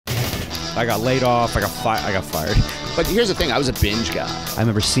I got laid off. I got fired. But here's the thing, I was a binge guy. I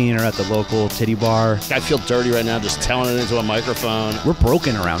remember seeing her at the local titty bar. I feel dirty right now just telling it into a microphone. We're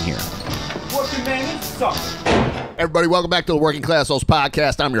broken around here. Working man, you suck. Everybody, welcome back to the Working Classholes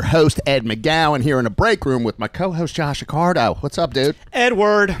podcast. I'm your host, Ed McGowan, here in the break room with my co-host, Josh Accardo. What's up, dude?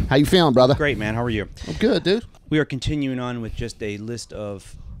 Edward. How you feeling, brother? Great, man. How are you? I'm good, dude. We are continuing on with just a list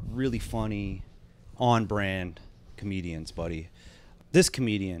of really funny, on-brand comedians, buddy. This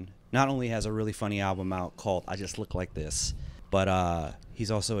comedian not only has a really funny album out called I Just Look Like This, but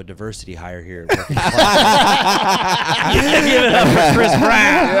he's also a diversity hire here at Working Class. Give it up for Chris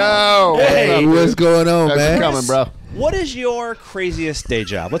Brown. Yo, hey, what's going on, Thanks man? for coming, bro. What is your craziest day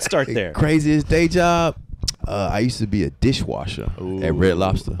job? Let's start there. Craziest day job? I used to be a dishwasher at Red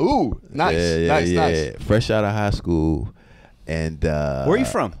Lobster. Ooh, nice, nice. Fresh out of high school. And where are you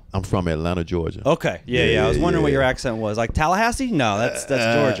from? I'm from Atlanta, Georgia. Okay. Yeah. I was wondering what your accent was. Like Tallahassee? No, that's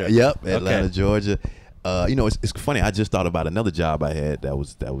Georgia. Yep, Atlanta, Georgia. You know, it's funny. I just thought about another job I had that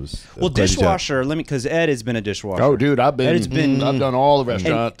was well, dishwasher. Let me, because Ed has been a dishwasher. Oh, dude, I've done all the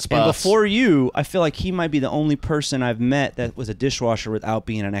restaurant spots. And before you, I feel like he might be the only person I've met that was a dishwasher without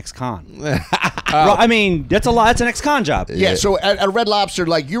being an ex-con. Well, I mean, that's a lot. That's an ex-con job. Yeah. So at Red Lobster,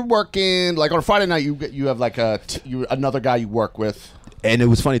 like you're working, like on a Friday night, you have like another guy you work with. And it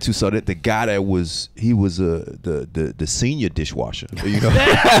was funny too. So that the guy that was the senior dishwasher, you know,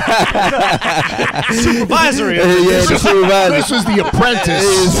 supervisory. Yeah, the supervisor. This was the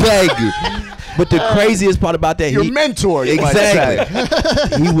apprentice. Exactly. But the craziest part about that, your mentor, you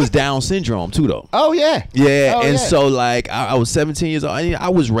exactly. He was Down syndrome too, though. Oh yeah, yeah. Oh, and yeah. so like I was 17 years old. I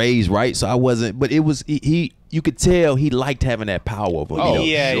was raised right, so I wasn't. But it was he. You could tell he liked having that power over me. Oh,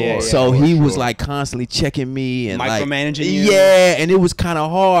 you know? Yeah. So he was like constantly checking me and micromanaging like, you. Yeah, and it was kind of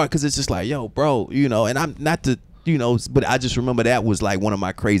hard because it's just like, yo, bro, you know. And I'm not to, you know, but I just remember that was like one of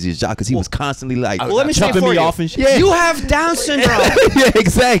my craziest jobs because he was constantly like, let me say chucking for me you. off and shit. Yeah. You have Down syndrome. Yeah,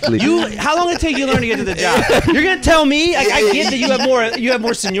 exactly. How long did it take you to learn to get to the job? You're gonna tell me? I get that you have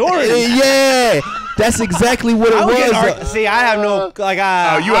more seniority. Yeah. That's exactly what it was. See, I have no like.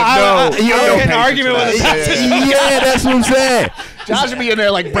 You have no. You don't get an argument with us. Yeah, that's what I'm saying. Josh would be in there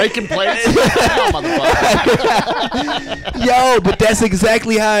like breaking plates. Yo, but that's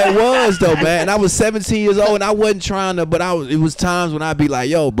exactly how it was, though, man. And I was 17 years old, and I wasn't trying to, but it was times when I'd be like,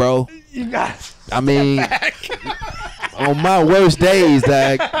 yo, bro. You got. I mean. On my worst days,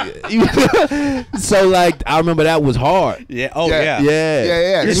 like, so like I remember that was hard. Yeah. Oh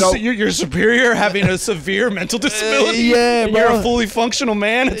yeah. You're superior having a severe mental disability. Yeah, and bro. You're a fully functional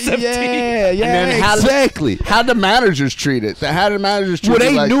man at 17. Yeah. Exactly. How the managers treat it? How did the managers treat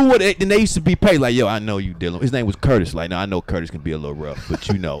it? Well, they knew what, and they used to be paid like, yo, I know you dealing. His name was Curtis. Like, no, I know Curtis can be a little rough, but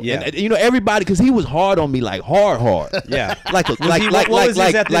you know, yeah. And you know everybody because he was hard on me, like hard. Yeah. Like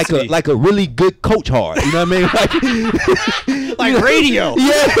a really good coach hard. You know what I mean? Like radio.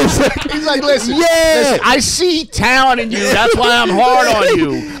 Yeah. He's like, listen, I see talent in you. That's why I'm hard on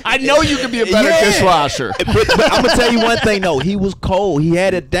you. I know you can be a better dishwasher. But I'm gonna tell you one thing though. He was cold. He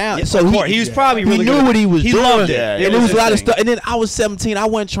had it down. Yeah, so he was probably really he knew good. what he was doing. He loved it. And it was a lot of stuff. And then I was 17. I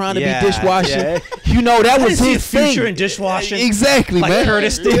wasn't trying to be dishwashing. Yeah. You know that was his future thing. in dishwashing. Exactly, like man.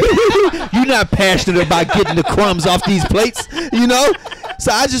 Curtis did. You're not passionate about getting the crumbs off these plates, you know.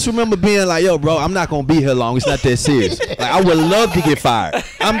 So I just remember being like, yo, bro, I'm not going to be here long. It's not that serious. Like, I would love to get fired.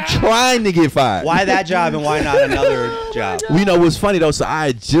 I'm trying to get fired. Why that job and why not another job? Well, you know what's funny, though? So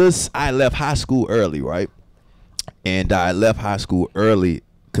I left high school early, right? And I left high school early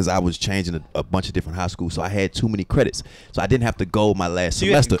because I was changing a bunch of different high schools. So I had too many credits. So I didn't have to go my last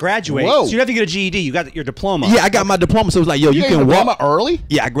semester. You graduate. Whoa. So you have to get a GED. You got your diploma. Yeah, I got my diploma. So it was like, yo, you can walk early?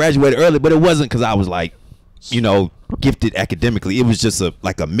 Yeah, I graduated early, but it wasn't because I was like, you know, gifted academically. It was just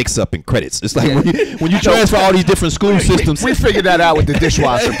like a mix-up in credits. It's like when you transfer all these different school systems. We figured that out with the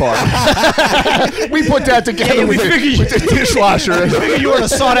dishwasher part. We put that together with the dishwasher. We figured you were a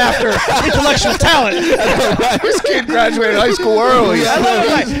sought-after intellectual talent. This kid graduated high school early. I love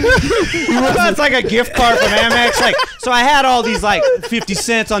it. That's like a gift card from Amex. Like, so I had all these like 50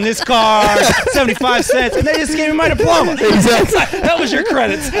 cents on this card, 75 cents, and they just gave me my diploma. Exactly. That was your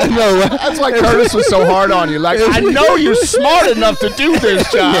credits. That's why Curtis was so hard on you. Like, I know you're smart enough to do this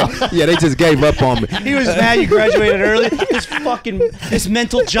job. Yeah, they just gave up on me. He was mad you graduated early. This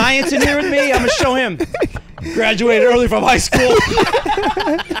mental giant's in here with me. I'm gonna show him. Graduated early from high school.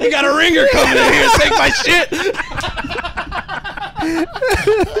 They got a ringer coming in here to take my shit.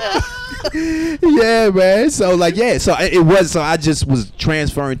 Yeah, man. So like, so it was. So I just was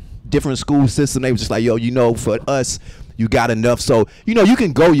transferring different school systems. They was just like, yo, you know, for us, you got enough, so you know you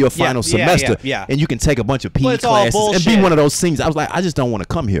can go your final semester yeah. and you can take a bunch of PE But it's all classes and be bullshit. one of those things. I was like, I just don't want to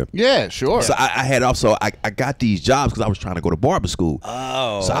come here. Yeah, sure. So I had also I got these jobs because I was trying to go to barber school.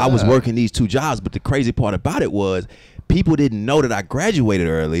 Oh. So I was working these 2 jobs, but the crazy part about it was people didn't know that I graduated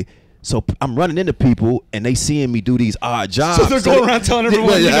early. So I'm running into people and they seeing me do these odd jobs. So they're going around telling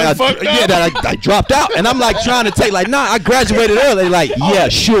everyone you got fucked up? Yeah, that I dropped out. And I'm like trying to take like, nah, I graduated early. They're like, yeah,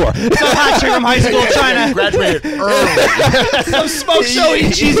 sure. Some hot chick from high school trying to Graduated early. some smoke show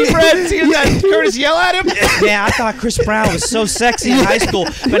eating cheesy bread. See that Curtis yell at him? Yeah, I thought Chris Brown was so sexy in high school,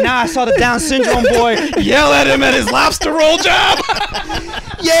 but now I saw the Down syndrome boy yell at him at his lobster roll job.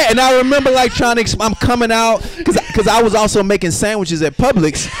 Yeah, and I remember like trying to, I'm coming out because I was also making sandwiches at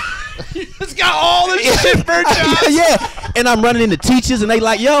Publix. He's got all this shit for jobs. Yeah, and I'm running into teachers, and they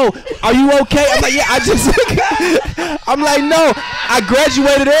like, "Yo, are you okay?" I'm like, "Yeah, I just." I'm like, "No, I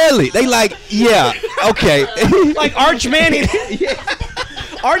graduated early." They like, "Yeah, okay." Like Arch Manning.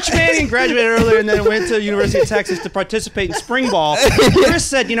 Arch Manning graduated earlier and then went to the University of Texas to participate in spring ball. Chris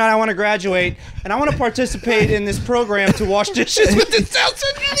said, you know, I want to graduate and I want to participate in this program to wash dishes with this Down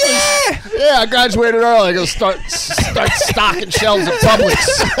syndrome. Yeah. Yeah, I graduated early. I go start stocking shelves at Publix.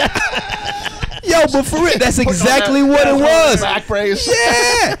 Yo, but for real, that's exactly what it was. Back brace.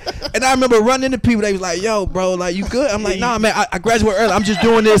 Yeah. And I remember running into people. They was like, "Yo, bro, like you good?" I'm like, "Nah, man, I graduated early. I'm just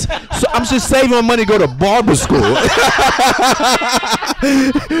doing this. So I'm just saving my money to go to barber school."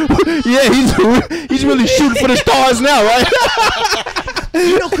 Yeah, he's really shooting for the stars now, right?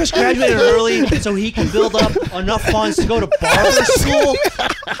 You know, Chris graduated early so he can build up enough funds to go to barber school.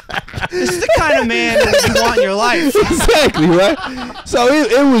 This is the kind of man that you want in your life. Exactly, right? So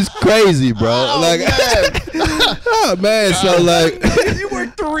it was crazy, bro. Oh man, so like You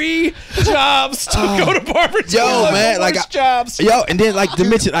worked 3 jobs to go to barber school. Yo, man, like jobs. Yo, and then like to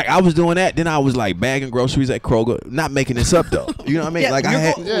mention, like I was doing that, then I was like bagging groceries at Kroger, not making this up though. You know what I mean? Yeah, like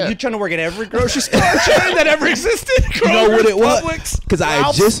you're trying to work at every grocery store chain that ever existed. you know what it was? Publix, Because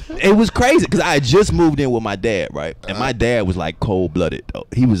it was crazy. Because I had just moved in with my dad, right? And my dad was like cold blooded.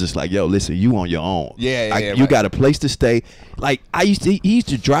 He was just like, "Yo, listen, you on your own. You got a place to stay." Like he used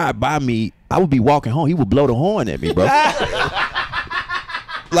to drive by me. I would be walking home. He would blow the horn at me, bro.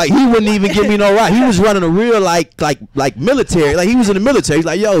 Like he wouldn't even give me no ride. He was running a real like military. Like he was in the military. He's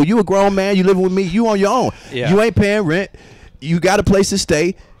like, "Yo, you a grown man. You living with me. You on your own. Yeah. You ain't paying rent. You got a place to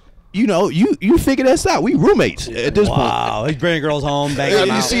stay. You know, you figure this out. We roommates at this point." Wow, he's bringing girls home, banging them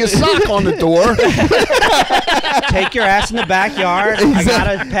You out. see a sock on the door. Take your ass in the backyard. I got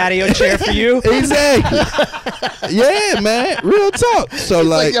a patio chair for you. Exactly. Yeah, man. Real talk. So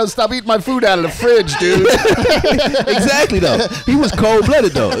Like, yo, stop eating my food out of the fridge, dude. exactly though. He was cold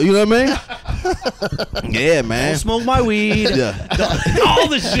blooded though. You know what I mean? Yeah, man. Don't smoke my weed. Yeah. All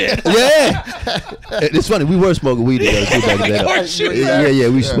the shit. Yeah. It's funny. We were smoking weed together too back in the day. Yeah.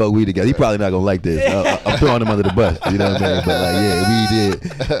 We smoked weed together. He probably not gonna like this. I'm throwing him under the bus. You know what I mean? But like, yeah, we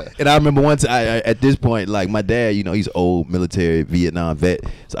did. And I remember once at this point, like my dad, you know, he's old military Vietnam vet.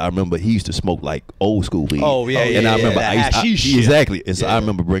 So I remember he used to smoke like old school weed. Oh yeah, And I remember that hashish shit. exactly. And so I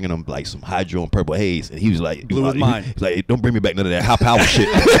remember bringing him like some hydro and purple haze, and he was like, Blew his mind. He's like, "Don't bring me back none of that high power shit."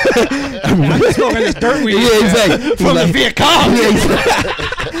 I'm smoking this dirt weed. Yeah, exactly. From the Viet Cong. Yeah,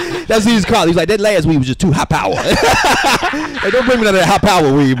 exactly. That's what he was called. He was like, "That last weed was just too high power." Hey, don't bring me none of that high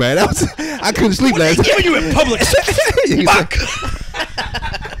power weed, man. I couldn't sleep last night. Giving you in public. Fuck.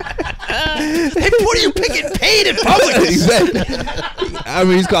 Hey, what are you getting paid in public? Exactly. I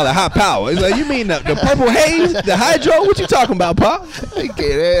mean, he's called it high power. It's like, you mean the purple haze, the hydro? What you talking about, Pop? He can't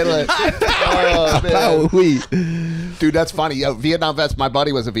handle it. Oh, man. Power weed. Dude, that's funny. Yo, Vietnam vets. My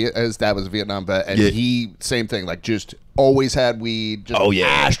buddy was his dad was a Vietnam vet, and he same thing. Like just always had weed. Just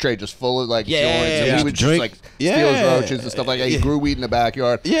ashtray just full of like joints. And he would just like steal his roaches and stuff like that. He grew weed in the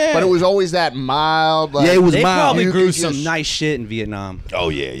backyard. Yeah, but it was always that mild. Like, it was they mild. probably grew some nice shit in Vietnam. Oh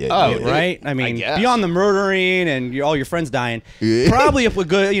yeah. Oh, right. I mean, beyond the murdering and all your friends dying, probably if we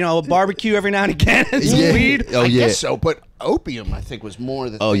good, you know, a barbecue every now and again and some weed. I guess so, but opium, I think, was more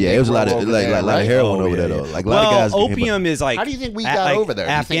the. Oh yeah, it was a lot of heroin over there though. Like a lot of guys. Opium is like. How do you think we got over there?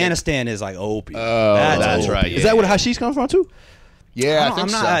 Afghanistan is like opium. Oh, that's right. Is that where hashish comes from too? Yeah, I think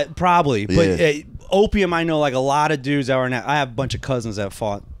I'm not so. probably, but opium. I know like a lot of dudes that are. I have a bunch of cousins that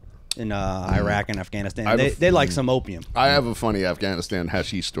fought in Iraq and Afghanistan. They like some opium. I have a funny Afghanistan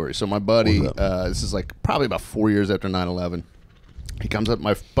hashish story. So my buddy, this is like probably about 4 years after 9/11. He comes up.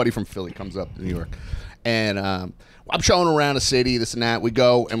 My buddy from Philly comes up to New York, and I'm showing around the city, this and that. We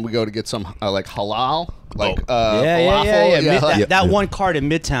go to get some like halal, like falafel. That one cart in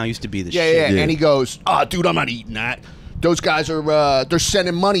Midtown used to be the shit. Yeah. And he goes, "Oh, dude, I'm not eating that." those guys are they're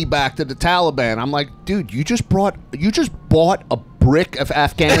sending money back to the Taliban. I'm like, dude, you just bought a brick of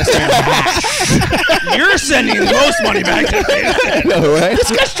Afghanistan hash. You're sending the most money back to Afghanistan. No, right? This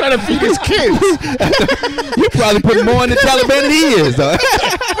guy's trying to feed his kids. You probably put more in the Taliban than he is, though.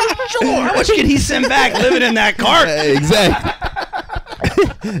 Sure. How much can he send back living in that cart? Exactly.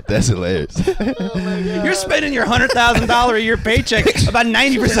 That's hilarious. You're spending your $100,000 a year paycheck. About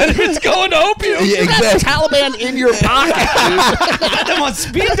 90% of it's going to opium. Yeah, exactly. Taliban in your pocket, dude. Got them on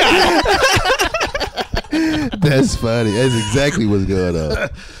speed dial. That's funny. That's exactly what's going on.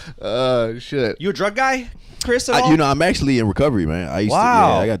 Oh, shit. You a drug guy, Chris, at all? You know, I'm actually in recovery, man. I used to,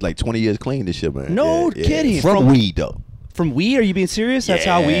 I got like 20 years clean this shit, man. No kidding. From weed, though. From weed? Are you being serious? That's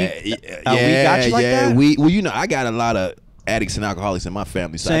how weed got you like that? Weed. Well, you know, I got a lot of addicts and alcoholics in my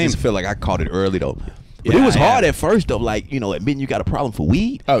family, so I just feel like I caught it early, though. But it was hard at first, though, like, you know, admitting you got a problem for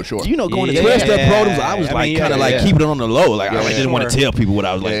weed. Oh, sure. You know, going to 12-step programs, I was like kind of like keeping it on the low. Like, I didn't want to tell people what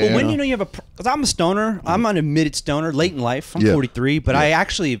I was like. But when you know you have because I'm a stoner, I'm an admitted stoner late in life. I'm 43, but I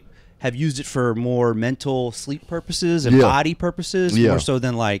actually have used it for more mental sleep purposes and body purposes, more so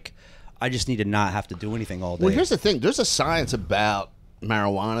than like, I just need to not have to do anything all day. Well, here's the thing. There's a science about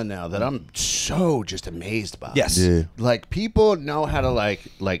marijuana now that I'm so just amazed by. Yes. Yeah. Like, people know how to like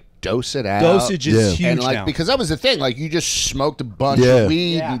dose it out. Dosage is huge and like now. because that was the thing. Like, you just smoked a bunch of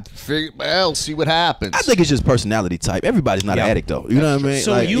weed and figured, well, see what happens. I think it's just personality type. Everybody's not an addict, though. You know what I mean?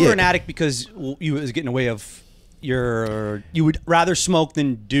 So like, you were an addict because you was getting away of you would rather smoke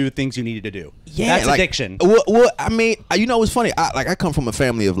than do things you needed to do. Yeah, that's like, addiction. Well, I mean, you know what's funny? I come from a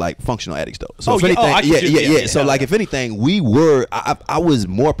family of like functional addicts, though. So if anything, So like, if anything, I was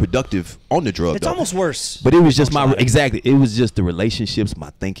more productive on the drug. It's almost worse. But it was just it was just the relationships,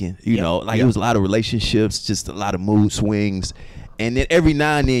 my thinking. You know, like it was a lot of relationships, just a lot of mood swings, and then every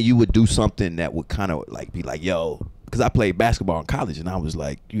now and then you would do something that would kind of like be like, yo. Because I played basketball in college, and I was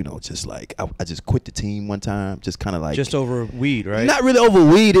like, you know, just like I just quit the team one time, just kind of like just over weed, right? Not really over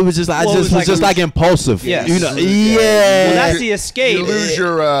weed. It was just I was just like impulsive. Yes. You know, Well, that's the escape. You lose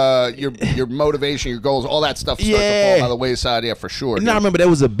your motivation, your goals, all that stuff starts to fall by the wayside. Yeah, for sure. And I remember there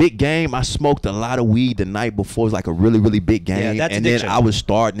was a big game. I smoked a lot of weed the night before. It was like a really, really big game. Yeah, that's and addiction. then I was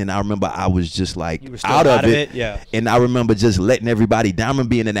starting, and I remember I was just like You were still out of it. Yeah. And I remember just letting everybody down. I remember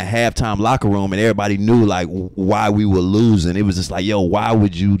being in the halftime locker room, and everybody knew like why we were losing. It was just like, yo, why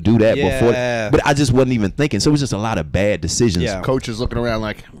would you do that before? But I just wasn't even thinking. So it was just a lot of bad decisions. Yeah. Coach is looking around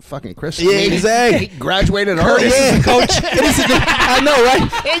like, fucking Chris. Yeah, exactly. He graduated early. Coach. I know, right?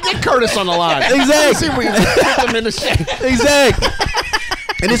 Hey, get Curtis on the line. Exactly. See if we can put them in the shade. Exactly.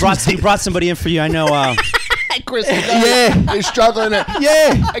 And he brought somebody in for you. I know. Chris, he's struggling.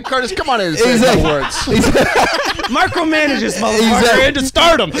 Hey, Curtis, come on in and say no words. Micromanage this motherfucker into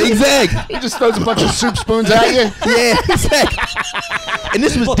stardom. Exactly. He just throws a bunch of soup spoons at you. Yeah, exactly. And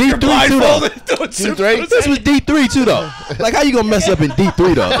this was D3 too, though. This was D3 too, though. Like, how you gonna mess up in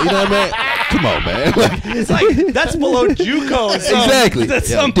D3 though? You know what I mean? Come on, man. It's like that's below JUCO. Exactly.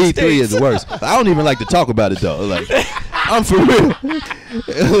 That's D3 is the worst. I don't even like to talk about it though. Like, I'm for real.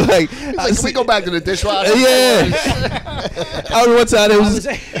 Like, can we go back to the dishwasher? Yeah. I remember one time it was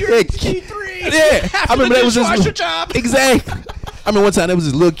D3. Yeah, I remember that was dishwasher job. Exactly. I remember one time there was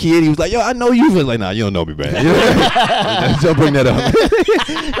this little kid. He was like, "Yo, I know you." I was like, "Nah, you don't know me, man. Don't bring that up."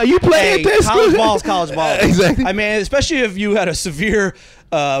 Like, you play at this college ball. Exactly. I mean, especially if you had a severe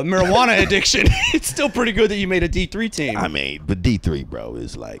marijuana addiction, it's still pretty good that you made a D3 team. I mean, but D3, bro,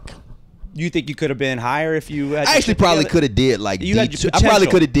 is like. You think you could have been higher if you had? I actually probably could have did like D2. I probably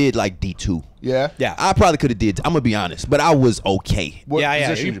could have did like D2. Yeah. I probably could have did. I'm gonna be honest, but I was okay.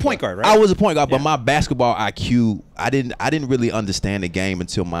 You're point guard, right? I was a point guard, but my basketball IQ, I didn't really understand the game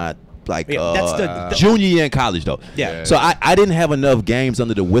until my that's the junior year in college, though. Yeah. So I didn't have enough games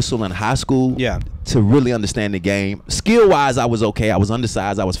under the whistle in high school. Yeah. To really understand the game. Skill wise, I was okay. I was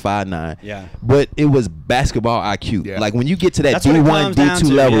undersized. I was 5'9". Yeah. But it was basketball IQ. Yeah. Like when you get to that That's what it D1, comes down D2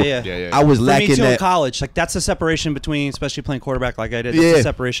 to. level, Yeah. I was For lacking me too, that. in college, like that's the separation between, especially playing quarterback like I did. That's the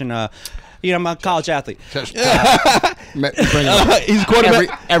separation. You know, I'm a college athlete. Bring it up. He's a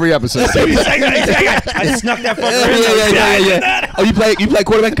quarterback. Every episode. I snuck that fucker in. Yeah. Oh, you play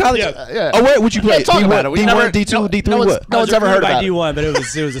quarterback in college? Yeah. Oh, where would you play? Talk about it. D1, D2, D3, what? No one's ever heard about D1, but it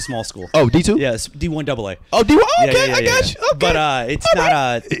was a small school. Oh, D2? Yes, D1 AA. Oh, D1. Okay, I got you. Okay. But it's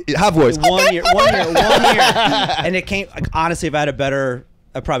not high voice. One year, and it came. Like, honestly, if I had a better,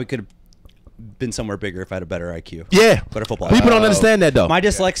 I probably could have been somewhere bigger if I had a better IQ. Yeah. Better football. People don't understand that though. My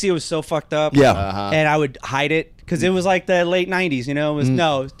dyslexia was so fucked up. Yeah. And I would hide it because it was like the late 90s, you know? It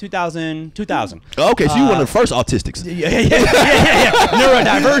was 2000. Okay, so you were one of the first autistics. Yeah.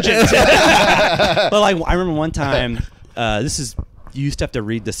 Neurodivergent. But like, I remember one time this is. You used to have to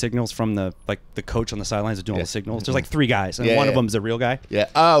read the signals from the coach on the sidelines is doing all the signals. There's like 3 guys, and one of them is a real guy. Yeah.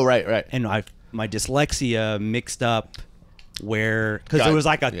 Oh, right. And my dyslexia mixed up because there was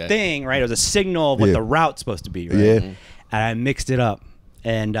like a thing, right? It was a signal of what the route's supposed to be, right? Yeah. And I mixed it up,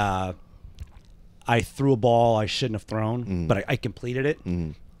 and I threw a ball I shouldn't have thrown, but I completed it,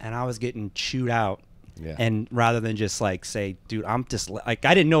 and I was getting chewed out. Yeah. And rather than just like say, dude, I'm just like,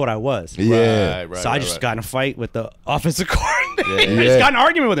 I didn't know what I was. Yeah. So I just got in a fight with the offensive coordinator. I just got in an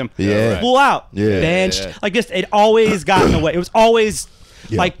argument with him. Yeah. Flew out. Yeah. Benched. Like just, it always got in the way. It was always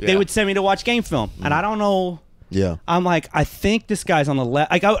like they would send me to watch game film. And I don't know. Yeah. I'm like, I think this guy's on the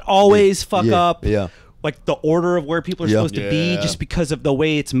left. Like I would always fuck up. Yeah. Like the order of where people are supposed to be, just because of the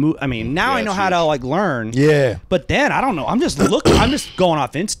way it's moved. I mean, now I know how to like learn. Yeah. But then I don't know. I'm just looking. I'm just going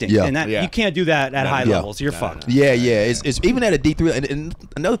off instinct, Yeah. and that you can't do that at high levels. You're fucked. Yeah. It's even at a D3, and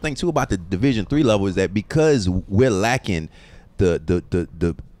another thing too about the Division 3 level is that because we're lacking the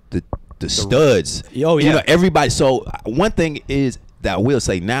studs. Oh yeah. You know, everybody. So one thing is that I will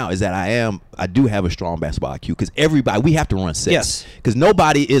say now is that I do have a strong basketball IQ because we have to run sets. Yes. Because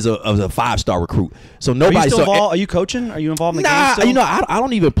nobody is a 5-star recruit. So nobody. Are you still involved? Are you coaching? Are you involved in the game still? You know, I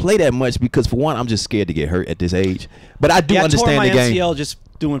don't even play that much because for one, I'm just scared to get hurt at this age. But I do understand I the tore my game. MCL just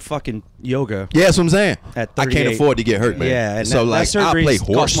doing fucking yoga. Yeah, that's what I'm saying. At I can't 38. afford to get hurt, man. Yeah, and so like I play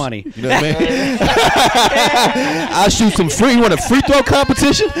horse. cost money. You know what I mean? I shoot some free. You want a free throw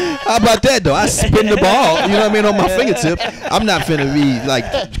competition? How about that though? I spin the ball. You know what I mean on my fingertip. I'm not finna be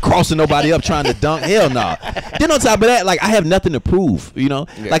like crossing nobody up trying to dunk. Hell no. Then on top of that, like I have nothing to prove. You know,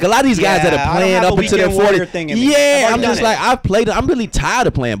 like a lot of these guys that are playing up into their 40s. Yeah, I'm just like I've played. I'm really tired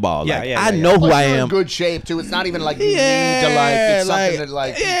of playing ball. Like I know who I am. In good shape too. It's not even like you need to like. It's something that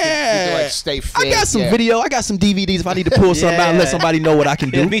like you can like stay fit. I got some video. I got some DVDs if I need to pull something out and let somebody know what I can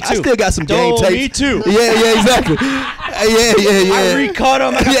do. Me too. I still got some game tapes. Me too. Yeah, exactly. Yeah. I recut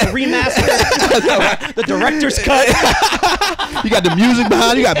them. I got the remaster. The director's cut. You got the music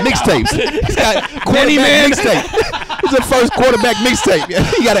behind. You got mixtapes. He's got quarterback mixtape. It's the first quarterback mixtape.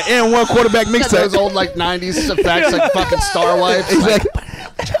 You got an N1 quarterback mixtape. Those old like '90s effects, like fucking Star Wipes.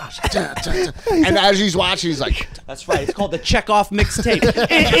 Exactly. And as he's watching, he's like, "That's right. It's called the check-off mixtape."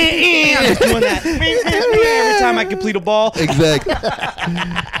 I'm just doing that every time I complete a ball. Exactly.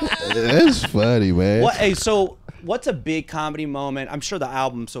 That's funny, man. Hey, so what's a big comedy moment? I'm sure the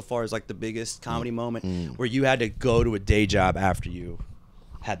album so far is like the biggest comedy moment where you had to go to a day job after you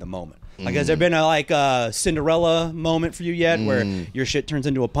had the moment. Like, has there been a Cinderella moment for you yet, where your shit turns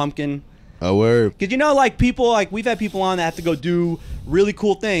into a pumpkin? A word. Because like people, like we've had people on that have to go do really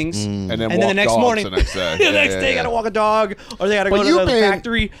cool things, and then the next morning, the next day, the next day, gotta walk a dog, or they gotta go to the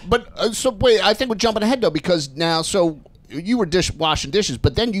factory. But so wait, I think we're jumping ahead though, because now you were washing dishes,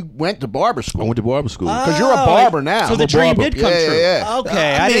 but then you went to barber school. I went to barber school because you're a barber now. So the dream did come true. Yeah.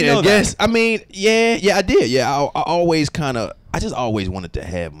 Okay, I didn't know that. I mean, yeah, I did. Yeah, I always I just always wanted to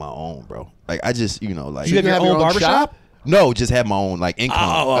have my own, bro. Like I just, you have your own barbershop? No, just have my own income.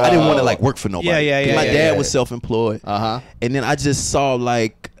 I didn't want to work for nobody. Yeah. My dad was self-employed. And then I just saw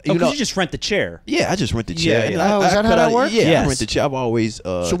you just rent the chair. Yeah, I just rent the chair. Yeah. Is that how that works? Yeah, I rent the chair. I've always.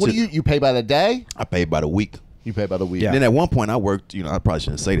 So what do you pay by the day? I pay by the week. You pay by the week. Yeah. And then at one point I worked, I probably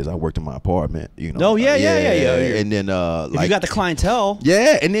shouldn't say this, I worked in my apartment, Oh, yeah. And then you got the clientele.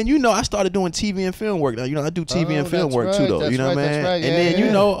 Yeah, and then I started doing TV and film work. Now, I do TV and film work too though. You know what I mean? Right, and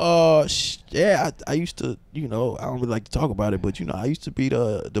then I used to, I don't really like to talk about it, but I used to be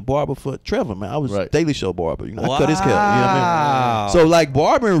the barber for Trevor, man. I was Daily Show barber. I cut his hair. You know what I mean? So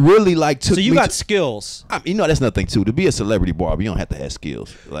barbering really took. So you got skills. That's nothing too. To be a celebrity barber, you don't have to have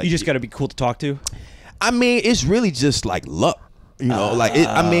skills. You just got to be cool to talk to. I mean, it's really just luck. You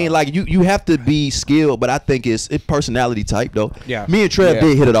have to be skilled, but I think it's personality type though. Yeah. Me and Trev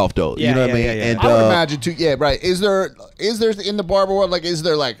did hit it off though. You know what I mean? Yeah. And I would imagine too. Yeah, right. Is there in the barber world is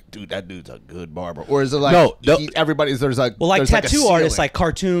there dude, that dude's a good barber, or is it everybody's there's tattoo artists like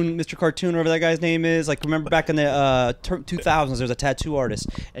Mr. Cartoon, whatever that guy's name is. Remember back in the 2000s, there was a tattoo artist,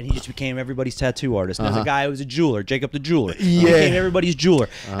 and he just became everybody's tattoo artist. And there's a guy who was a jeweler, Jacob the jeweler. He became everybody's jeweler.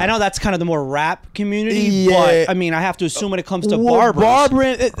 I know that's kind of the more rap community, but I mean, I have to assume when it comes to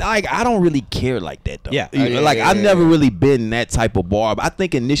barbering, I don't really care like that though. Yeah. I've never really been that type of barber. I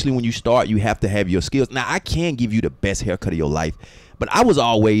think initially when you start, you have to have your skills. Now I can't give you the best haircut of your life, but I was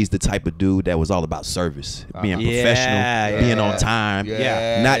always the type of dude that was all about service, being professional, being on time,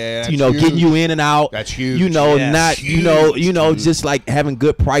 getting you in and out. That's huge. Just having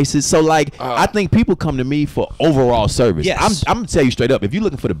good prices. So I think people come to me for overall service. Yes. I'm gonna tell you straight up, if you're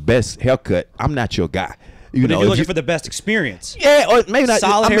looking for the best haircut, I'm not your guy. You know, if you're looking for the best experience. Yeah, or maybe not.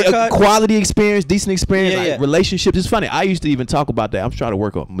 Solid I mean, haircut. quality experience, decent experience, Yeah, like yeah. relationships. It's funny. I used to even talk about that. I'm trying to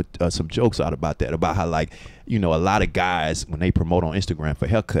work on some jokes out about that, about how, like, you know, a lot of guys, when they promote on Instagram for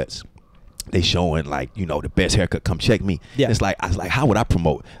haircuts, they showing, like, you know, the best haircut, come check me. Yeah. It's like, I was like, how would I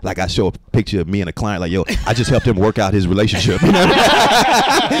promote? Like, I show a picture of me and a client, like, yo, I just helped him work out his relationship. You know what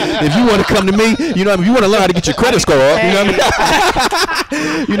I mean? If you want to come to me, you know what I mean? If you want to learn how to get your credit score up, you know what I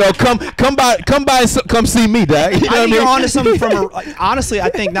mean? You know, come by and come see me, dad. You know I think you're what I onto mean? something from honestly, I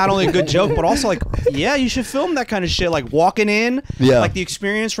think not only a good joke, but also, like, yeah, you should film that kind of shit. Like, walking in, like the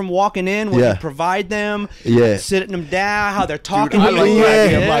experience from walking in, what you provide them, sitting them down, how they're talking Dude, I to love you. the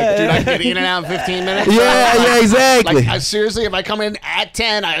idea of, like, dude, I get in and out in 15 minutes. Yeah, exactly. Like, seriously, if I come in at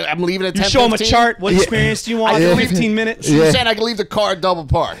 10, I'm leaving at 10. You show them a chart. What experience do you want? 15 minutes. You're saying I can leave the car double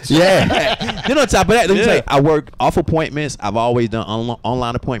parked. Yeah. Then on top of that, let me tell you, I work off appointments. I've always done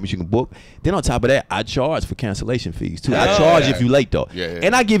online appointments you can book. Then on top of that, I charge for cancellation fees too. I charge if you late though.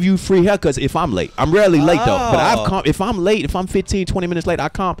 And I give you free haircuts if I'm late. I'm rarely late though. But if I'm late, if I'm 15, 20 minutes late, I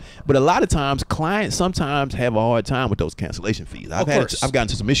comp. But a lot of times, clients sometimes have a hard time with those cancellation fees. I've gotten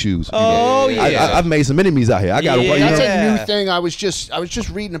into some issues. I've made some enemies out here. I got to work. That's a new thing. I was just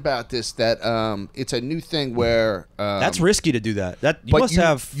reading about this, that it's a new thing where that's risky to do that. That you but must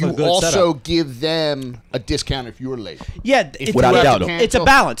have you a good also setup. give them a discount if you're late. Yeah, it's without a doubt, though. It's a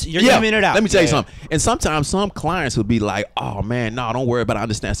balance. You're giving it out. Let me tell you something. And sometimes some clients will be like, "Oh man, no, don't worry about it. I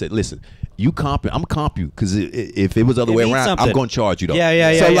understand." I said, "Listen, you comp, I'm comp you, because if it was the other way around, I'm going to charge you though."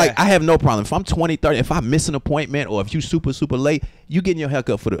 So like, I have no problem if I'm 20, 30. If I miss an appointment or if you super late, you getting your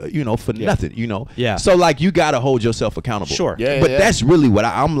haircut for nothing. You know. Yeah. So like, you got to hold yourself accountable. Sure. But that's really what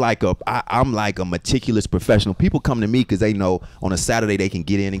I'm like a meticulous professional. People come to me because they know on a Saturday they can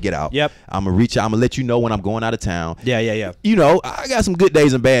get in and get out. Yep. I'm gonna reach out. I'm gonna let you know when I'm going out of town. Yeah. You know, I got some good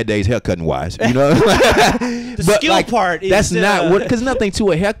days and bad days haircutting wise. You know. The skill part is that's not what, because nothing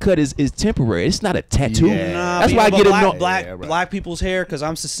to a haircut is temporary. It's not a tattoo. That's why I get black people's hair, because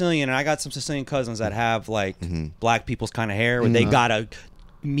I'm Sicilian and I got some Sicilian cousins that have like black people's kind of hair, where they gotta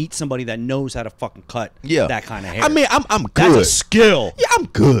meet somebody that knows how to fucking cut that kind of hair. I mean, I'm good. That's a skill. Yeah, I'm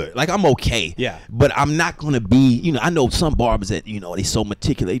good. Like, I'm okay. Yeah. But I'm not gonna be, you know, I know some barbers that, you know, they so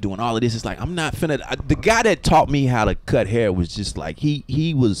meticulous, they doing all of this. It's like, I'm not finna. The guy that taught me how to cut hair was just like,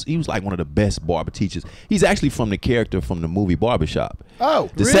 he was like one of the best barber teachers. He's actually from the character from the movie Barbershop.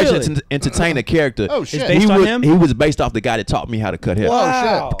 Oh, the really? Section Entertainer character. Oh shit. Based on him? He was based off the guy that taught me how to cut hair.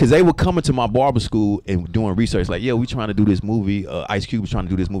 Wow. Because they were coming to my barber school and doing research, like, yo, we trying to do this movie. Ice Cube was trying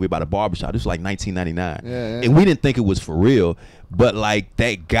to do this movie about a barbershop. This was like 1999. And we didn't think it was for real. But like,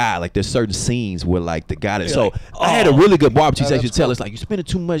 that guy, like, there's certain scenes where like the guy that I had a really good barber teacher that used to tell us, like, you spending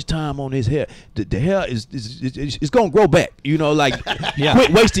too much time on his hair. The hair is gonna grow back. You know, like,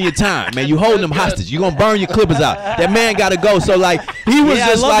 quit wasting your time, man. You holding them hostage. You gonna burn your clippers out. That man gotta go. So like, he was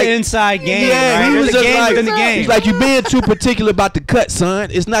just I love like the inside game. Yeah, right? he was the just game like, within the game. he's like, you being too particular about the cut,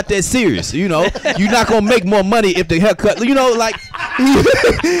 son. It's not that serious. You know, you're not gonna make more money if the haircut. You know, like,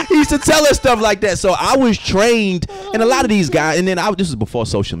 he used to tell us stuff like that. So I was trained, and a lot of these guys, and then this was before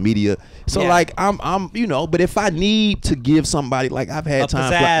social media. So like, I'm you know, but if I need to give somebody, like, I've had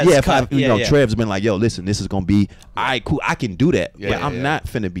times, Trev's been like, yo, listen, this is gonna be all right, cool, I can do that, but I'm not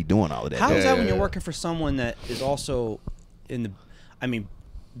finna be doing all of that. How is that when you're working for someone that is also in the, I mean,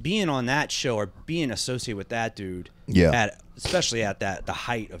 being on that show or being associated with that dude, especially at the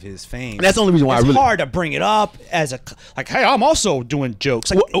height of his fame. And that's the only reason why it's hard to bring it up as like, hey, I'm also doing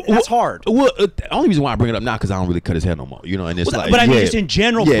jokes. Like, that's hard. Well, the only reason why I bring it up now, because I don't really cut his hair no more. You know, and it's but I mean, just in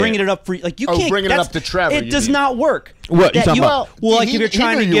general, bringing it up for, like, you can't bringing it up to Trevor. It does not work. What you talking about? Well, like, if you're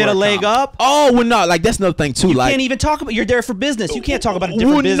trying to get a leg up. Oh, well, no, like, that's another thing too. You like, can't even talk about. You're there for business. You can't talk about a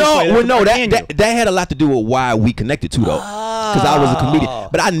different business. That had a lot to do with why we connected too, though. Because I was a comedian,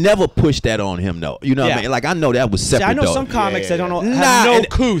 but I never pushed that on him, though. You know what I mean? Like, I know that was separate. I know though. some comics that don't know. No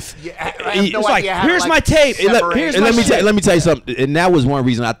couth. It's like, here's my tape. Let me tell you something. And that was one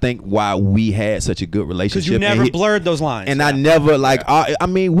reason I think why we had such a good relationship. Because you never blurred those lines. And I never, like, I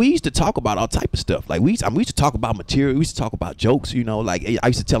mean, we used to talk about all type of stuff. Like, we used to talk about material. We used to talk about jokes. You know, like, I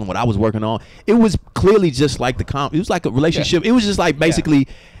used to tell him what I was working on. It was clearly just like it was like a relationship. It was just like basically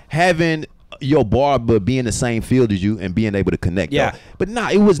having your barber be in the same field as you and being able to connect. Yeah. Though. But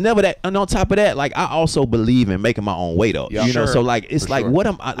it was never that. And on top of that, like, I also believe in making my own way, though. Yeah, you know, so like, it's like, what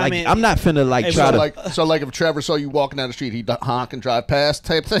am I, like, I'm not finna like try to. So like, if Trevor saw you walking down the street, he'd honk and drive past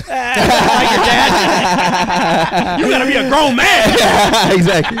type thing. Like your dad. You gotta be a grown man.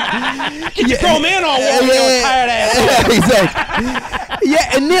 Exactly. Get your grown man on walking your tired ass. Exactly.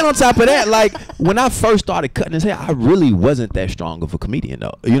 Yeah, and then on top of that, like when I first started cutting his hair, I really wasn't that strong of a comedian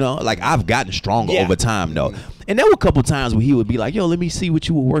though. You know, like I've gotten stronger over time though. And there were a couple times where he would be like, "Yo, let me see what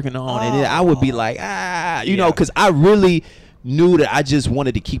you were working on," and then I would be like, you know, because I really knew that I just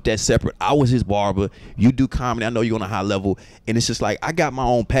wanted to keep that separate. I was his barber. You do comedy. I know you're on a high level, and it's just like I got my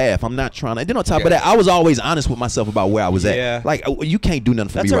own path. I'm not trying to. And then on top of that, I was always honest with myself about where I was at. Like you can't do nothing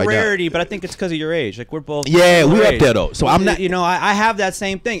for me right now. That's a rarity, but I think it's because of your age. Like we're both. Yeah, we're up there though. So I'm not. You know, I have that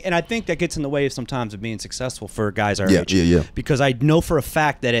same thing, and I think that gets in the way of sometimes of being successful for guys our age. Yeah. Because I know for a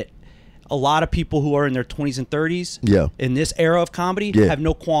fact that a lot of people who are in their 20s and 30s, in this era of comedy, have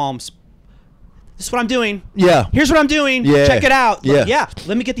no qualms. This is what I'm doing. Yeah. Here's what I'm doing. Yeah. Check it out. Yeah.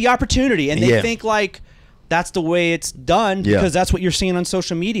 Let me get the opportunity. And they think like that's the way it's done because that's what you're seeing on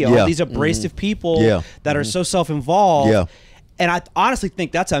social media. All these abrasive people that are so self-involved. And I honestly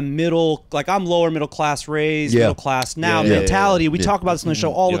think that's a middle, like I'm lower middle class raised, middle class now mentality. We talk about this on the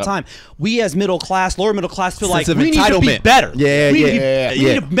show all the time. We as middle class, lower middle class feel like we need to be better. We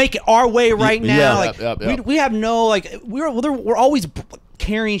need to make it our way right now. Like we have no, like we're always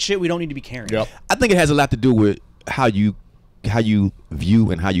carrying shit we don't need to be carrying. I think it has a lot to do with how you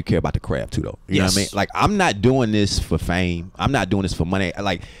view and how you care about the craft too though. You know what I mean? Like I'm not doing this for fame. I'm not doing this for money.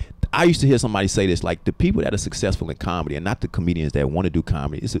 Like I used to hear somebody say this, like the people that are successful in comedy and not the comedians that want to do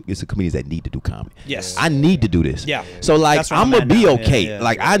comedy. It's the comedians that need to do comedy. Yes. I need to do this. Yeah. So like I'm gonna be okay.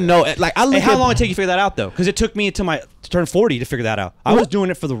 Like I know, like I look how long did it take you to figure that out though? Because it took me until to turn 40 to figure that out. I was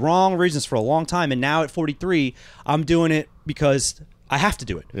doing it for the wrong reasons for a long time, and now at 43, I'm doing it because I have to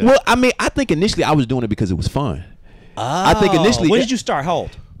do it. Well, I mean, I think initially I was doing it because it was fun. I think initially. When did you start? How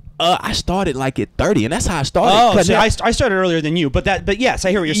old? I started like at 30, and that's how I started. Oh, so I started earlier than you, but yes, I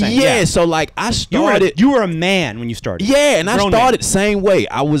hear what you're saying. Yeah, so like I started. You were a man when you started. Yeah, and I started the same way.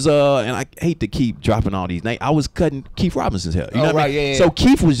 I was and I hate to keep dropping all these names. I was cutting Keith Robinson's hair. You know what I mean? So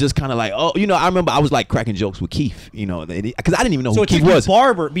Keith was just kind of like, you know, I remember I was like cracking jokes with Keith, you know, because I didn't even know who Keith was.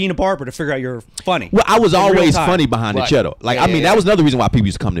 Being a barber to figure out you're funny. Well, I was always funny behind the chair though. Like I mean, that was another reason why people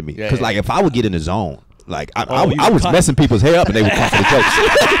used to come to me because like if I would get in the zone. Like I was messing people's hair up and they would come for the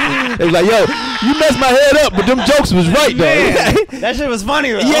jokes. They was like, "Yo, you messed my head up, but them jokes was right though." That shit was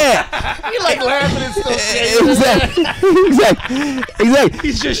funny though. Yeah, you like laughing and still saying exactly.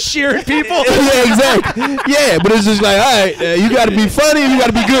 He's just shearing people. Yeah, exactly. Yeah, but it's just like, all right, you got to be funny and you got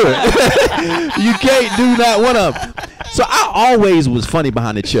to be good. You can't do not one of them. So I always was funny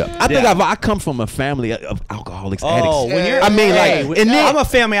behind the chair. I think I come from a family of alcoholics, addicts. When you're, and then I'm a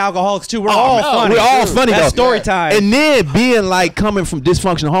family of alcoholics too. We're all funny. We're all funny. That's story time. And then being like coming from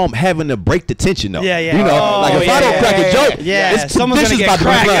dysfunctional home, having to break the tension though. Yeah. You know, like if I don't crack a joke, someone's gonna get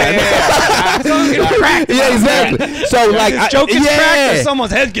cracked. Someone's gonna crack. Yeah, exactly. So like, joke gets cracked, or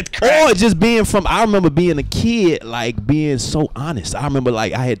someone's head gets cracked. Or just being from. I remember being a kid, like being so honest. I remember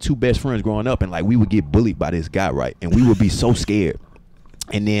like I had two best friends growing up, and like we would get bullied by this guy, right? And we would be so scared.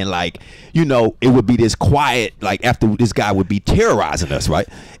 And then like, you know, it would be this quiet, like after this guy would be terrorizing us, right?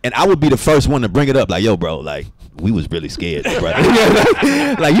 And I would be the first one to bring it up, like, yo, bro, like, we was really scared, bro.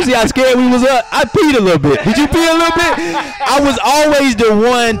 Like, you see how scared we was up? I peed a little bit. Did you pee a little bit? I was always the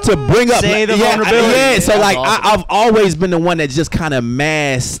one to bring up. Say the vulnerability. Yeah, so like, I've always been the one that just kind of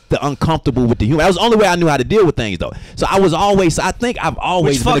masked the uncomfortable with the humor. That was the only way I knew how to deal with things, though. So I was always, I think I've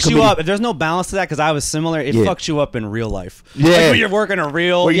always Which been fucks you up. If there's no balance to that, because I was similar, it fucks you up in real life. Yeah. Like when you're working a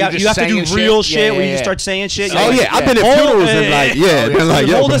real, you have to do real shit where you just start saying shit. Oh, yeah. I've been at funerals and like,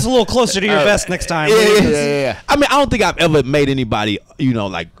 hold this a little closer to your vest next time. Yeah. I mean, I don't think I've ever made anybody, you know,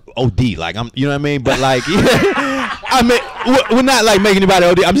 like OD, like I'm, you know what I mean? But like, I mean, we're not like making anybody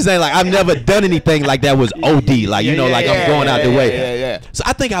OD. I'm just saying, like, I've never done anything like that was OD, like, you know, like I'm going out the way. So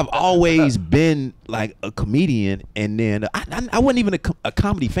I think I've always been like a comedian, and then I wasn't even a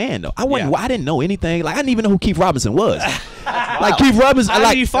comedy fan though. I didn't know anything. Like I didn't even know who Keith Robinson was. Like Keith Robinson.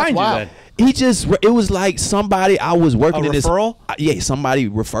 How did you find you then? It was like somebody I was working in this. Referral? Somebody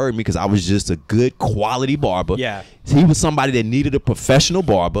referred me because I was just a good quality barber. Yeah. He was somebody that needed a professional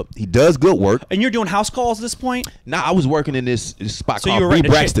barber. He does good work. And you're doing house calls at this point? Nah, I was working in this spot so called B.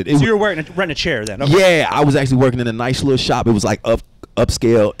 Braxton. So you were renting a chair then? Okay. Yeah, I was actually working in a nice little shop. It was like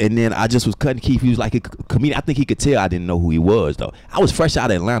upscale, and then I just was cutting Keith. He was like a comedian. I think he could tell I didn't know who he was though. I was fresh out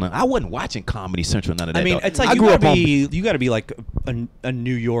of Atlanta. I wasn't watching Comedy Central, none of that. I mean, though. It's like you gotta be like a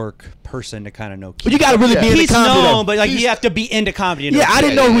New York person to kind of know Keith. But you gotta really be into comedy. He's known, though. but like you have to be into comedy. I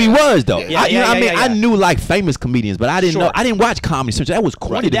didn't know who he was though. Yeah. I knew like famous comedians, but I didn't know. I didn't watch Comedy Central. That was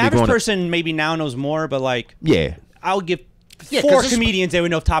corny. The average person maybe now knows more, but like yeah. I'll give 4 comedians they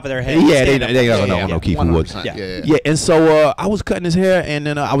would know off the top of their head. Yeah, they don't know no Keith who was. Yeah. And so I was cutting his hair, and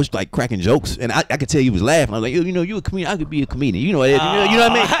then I was like cracking jokes, and I could tell he was laughing. I was like, you know, you a comedian, I could be a comedian. You know what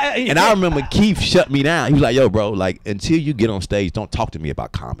I mean? And I remember Keith shut me down. He was like, yo, bro, like until you get on stage, don't talk to me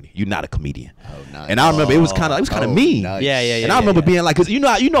about comedy. You're not a comedian. Oh, nice. And I remember it was kind of mean. Nice. Yeah. And I remember being like, cause you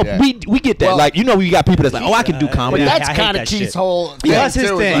know, we get that. Like, you know, we got people that's like, oh, I can do comedy. But that's kind of Keith's whole thing. That's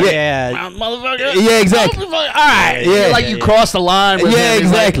his thing. Motherfucker. Yeah, exactly. All right. Yeah. Like you crossed the line with him.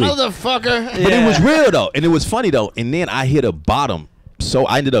 Exactly. Like, motherfucker. But it was real though, and it was funny though. And then I hit a bottom, so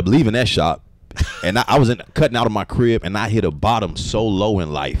I ended up leaving that shop, and I was cutting out of my crib, and I hit a bottom so low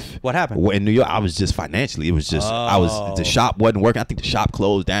in life. What happened? Well, in New York, I was just financially. It was just the shop wasn't working. I think the shop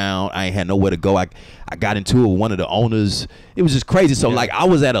closed down. I ain't had nowhere to go. I got into it with one of the owners. It was just crazy. So like I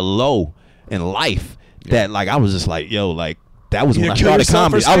was at a low in life that like I was just like, yo, like. That was when I started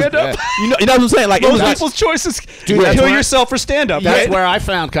comedy. You know what I'm saying? Like most people's choices, kill yourself for stand up. That's where I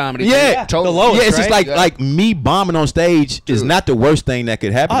found comedy. Yeah, totally. The lowest, it's just like me bombing on stage is not the worst thing that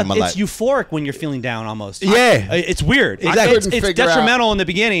could happen in my life. It's euphoric when you're feeling down almost. Yeah, it's weird. Exactly. It's detrimental in the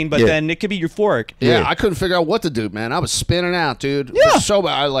beginning, but then it could be euphoric. Yeah, I couldn't figure out what to do, man. I was spinning out, dude. Yeah, so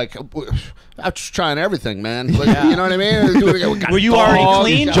bad. I was trying everything, man. Like, you know what I mean? Were you already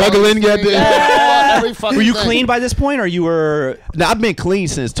clean? Juggling, Were you clean by this point, or you were? No, I've been clean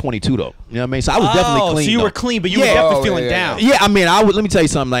since 22 though. You know what I mean? So I was definitely clean. So you were clean, but you were definitely feeling down. Yeah, I mean, let me tell you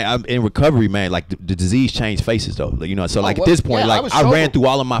something. Like I'm in recovery, man. Like the disease changed faces though. Like, you know, so like at this point, like I ran through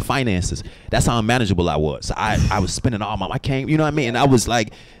all of my finances. That's how unmanageable I was. So I was spending all I came. You know what I mean? And I was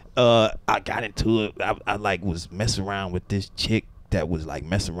like, I got into it. I like was messing around with this chick that was like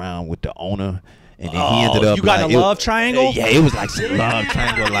messing around with the owner. And then he ended up. You got in a love triangle? Yeah, it was like some love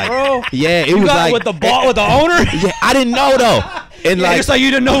triangle. Like, bro, yeah, it was like with the owner. Yeah, I didn't know though. And like, just like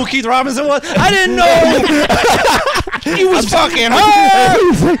you didn't know who Keith Robinson was. I didn't know he was fucking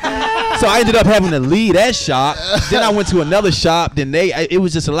her. So I ended up having to leave that shop. Then I went to another shop. Then it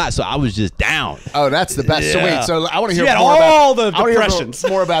was just a lot. So I was just down. Oh, that's the best. Yeah. So wait, so I want to hear more all the depressions.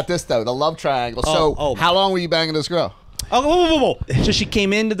 More about this though, the love triangle. So how long were you banging this girl? Oh, whoa. So she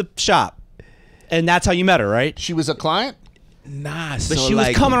came into the shop. And that's how you met her, right? She was a client? Nah, but she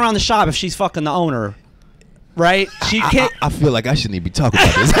was coming around the shop if she's fucking the owner, right? She can't. I feel like I shouldn't even be talking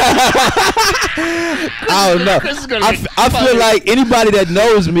about this. I don't know. I feel like anybody that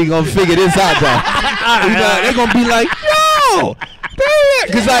knows me gonna figure this out, though. You know, they're gonna be like, yo,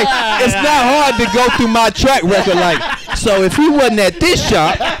 because like it's not hard to go through my track record. Like, so if he wasn't at this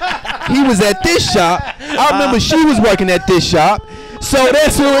shop, he was at this shop. I remember she was working at this shop. So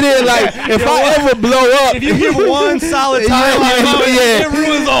that's who it is. Like, if I ever blow up, if you give one solid time, it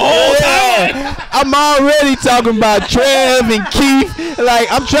ruins the whole time. I'm already talking about Trev and Keith.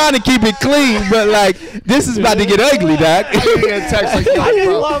 Like, I'm trying to keep it clean, but like, this is about to get ugly, Doc.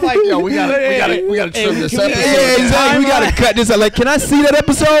 Yo, we gotta trim this episode. Yeah, exactly. We gotta cut this out. Like, can I see that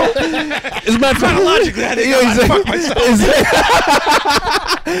episode? As a matter of fact, chronologically, I think I fuck myself.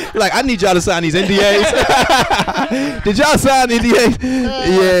 Like, I need y'all to sign these NDAs. Did y'all sign NDAs?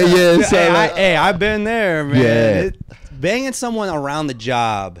 Yeah. So, I've been there, man. Yeah. Banging someone around the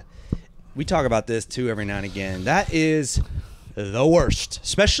job. We talk about this too every now and again. That is the worst,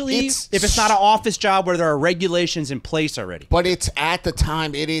 especially if it's not an office job where there are regulations in place already. But it's at the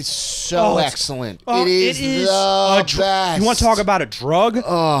time, it is so excellent. It is the best. You want to talk about a drug?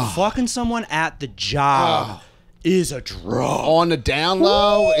 Fucking someone at the job. Is a drug. On the down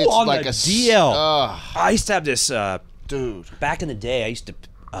low, it's on like the a DL. I used to have this dude. Back in the day, I used to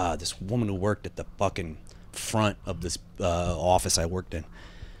this woman who worked at the fucking front of this office I worked in.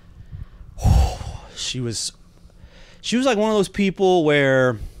 She was like one of those people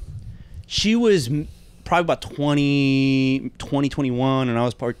where she was probably about 21, and I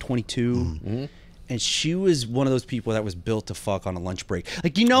was probably 22. Mm-hmm. And she was one of those people that was built to fuck on a lunch break.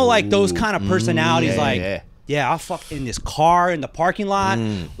 Like, you know, like those kind of personalities, yeah, I'll fuck in this car in the parking lot.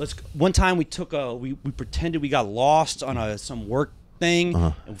 One time we took we pretended we got lost on some work thing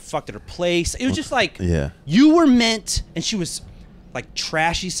and we fucked at her place. It was just like, you were meant, and she was like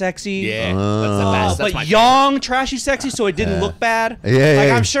trashy sexy. Yeah, that's the best. That's but young, trashy sexy, so it didn't look bad.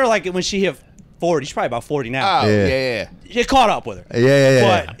 Like, I'm sure like when she hit 40, she's probably about 40 now. Oh, yeah. It caught up with her.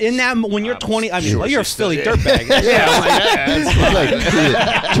 Yeah. But in that, when you're 20, I mean, well, you're a Philly dirtbag.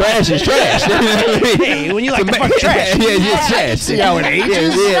 Trash is trash. Hey, when you like to fuck trash. Yeah, trash. See how it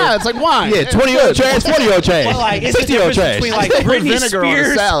ages? Yeah, it's like wine. Yeah, 20-year-old trash, 40-year-old trash. But like, it's 60-year-old trash. Between like Britney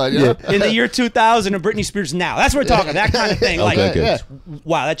Spears salad, in the year 2000 and Britney Spears now. That's what we're talking. That kind of thing. Like,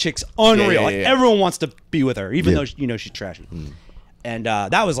 wow, that chick's unreal. Like, everyone wants to be with her, even though you know she's trashy. And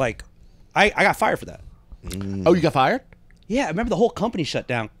that was like, I got fired for that. Oh, you got fired? Yeah, I remember the whole company shut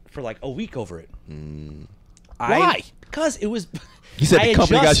down for like a week over it. Why? Because it was. You said the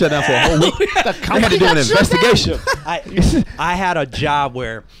company got shut down for a whole week. The company had to do an investigation. I had a job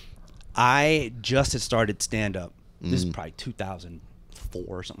where I just had started stand up. This is probably 2004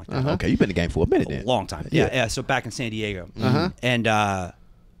 or something like that. Okay, you've been in the game for a minute then. A long time. Yeah. So back in San Diego, and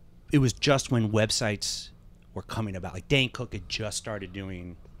it was just when websites were coming about. Like Dane Cook had just started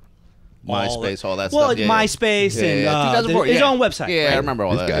doing. MySpace, all that stuff. Well, MySpace and his own website. Yeah, right? I remember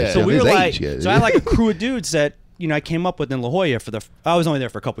all that. Yeah. So we were like, age, so I had like a crew of dudes that I came up with in La Jolla I was only there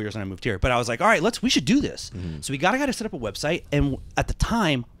for a couple years when I moved here, but I was like, all right, we should do this. So we got a guy to set up a website, and at the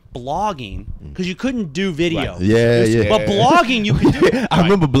time, blogging, because you couldn't do video. Right. Yeah. But blogging, you could do. I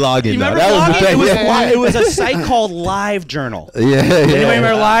remember blogging. You remember that blogging? Was the thing. It was a site called LiveJournal. Yeah. Anybody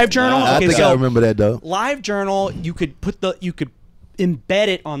remember LiveJournal? I think I remember that though. LiveJournal, you could embed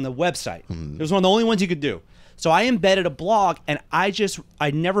it on the website. It was one of the only ones you could do. So I embedded a blog, and I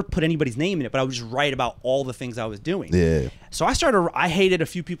never put anybody's name in it, but I would just write about all the things I was doing. Yeah. So I hated a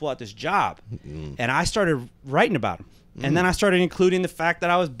few people at this job, and I started writing about them. And then I started including the fact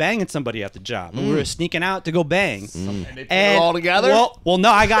that I was banging somebody at the job. And we were sneaking out to go bang. And they put it all together? Well, no,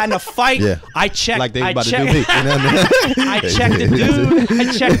 I got in a fight. Yeah. I checked. Like they about to do me. You know what I mean? I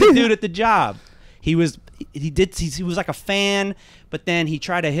checked the dude at the job. He was like a fan, but then he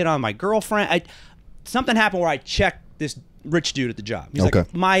tried to hit on my girlfriend. Something happened where I checked this rich dude at the job. He's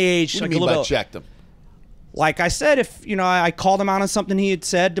like my age. What like do you mean a little by checked him? Like I said, if I called him out on something he had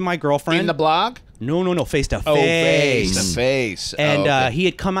said to my girlfriend In the blog? No, face to face. Oh, face to face. And he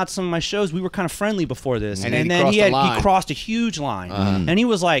had come out to some of my shows. We were kind of friendly before this, and then he crossed a huge line. And he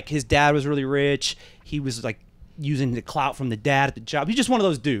was like, his dad was really rich. He was like using the clout from the dad at the job. He's just one of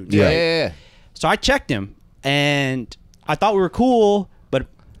those dudes. Yeah. Right? Yeah. So I checked him, and I thought we were cool, but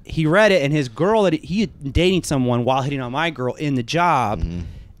he read it, and his girl that he had been dating someone while hitting on my girl in the job,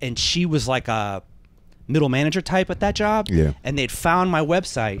 and she was like a middle manager type at that job. Yeah. And they'd found my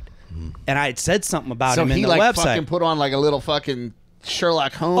website, and I had said something about him in the website. So he fucking put on like a little fucking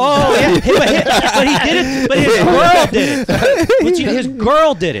Sherlock Holmes. Oh yeah, but he did it. But his girl did it. His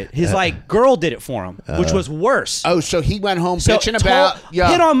girl did it. His girl did it for him, which was worse. Oh, so he went home bitching about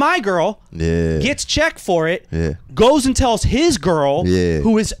hit on my girl. Yeah. Gets checked for it. Yeah. Goes and tells his girl,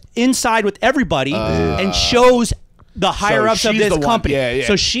 who is inside with everybody, and shows the higher ups of this company. Yeah.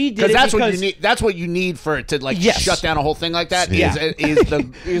 So she did it because what you need. That's what you need for it to shut down a whole thing like that. Yeah.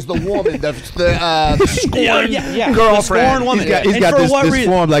 Is the woman the scorned girlfriend? The scorned woman. He's got this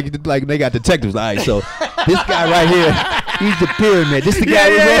form like they got detectives. All right, so this guy right here, he's the pyramid. This the guy.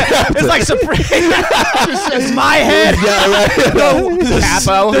 It's like Supreme. It's my head.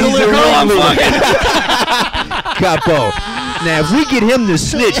 Capo. He's the girl I'm fucking. Capo. Now, if we get him to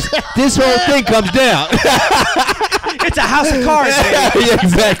snitch, this whole thing comes down. It's a house of cards. Yeah,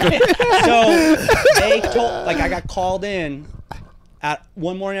 exactly. So they told, I got called in. At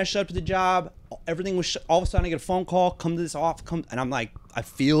one morning, I showed up to the job. Everything was all of a sudden I get a phone call. Come to this office. And I'm like, I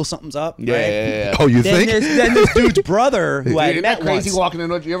feel something's up. Yeah. Oh, you think? Then this dude's brother, who I met crazy once. walking in.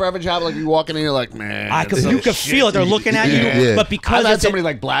 You ever have a job like you walking in, you're like, man. You can feel it. They're looking at you. But because I've had so many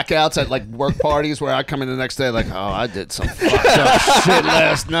blackouts at work parties where I come in the next day like, oh, I did some fucked up shit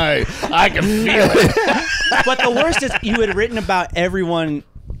last night. I can feel it. But the worst is you had written about everyone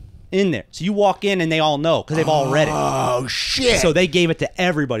in there. So you walk in and they all know because they've all read it. Oh, shit. So they gave it to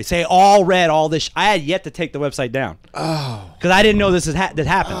everybody. So they all read all this. I had yet to take the website down. Oh. Because I didn't know this that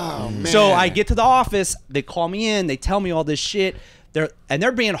happened. Oh, man. So I get to the office. They call me in. They tell me all this shit. They're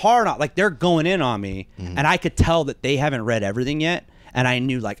being hard on, they're going in on me. And I could tell that they haven't read everything yet. And I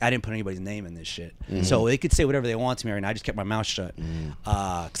knew, I didn't put anybody's name in this shit. So they could say whatever they want to me right now. I just kept my mouth shut.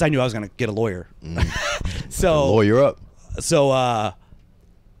 Because I knew I was going to get a lawyer. So lawyer up. So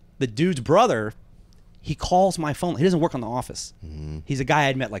the dude's brother, he calls my phone. He doesn't work on the office. He's a guy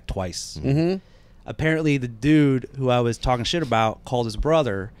I'd met twice. Apparently, the dude who I was talking shit about called his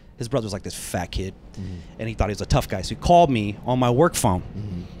brother. His brother was this fat kid. And he thought he was a tough guy. So he called me on my work phone.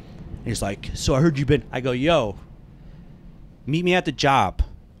 And he's like, so I heard you've been... I go, yo... meet me at the job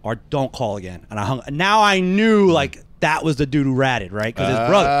or don't call again. And I hung. Now I knew that was the dude who ratted, right? Because his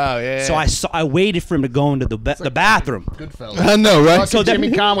brother. Yeah. So I waited for him to go into the bathroom. Goodfellas. I know, right? So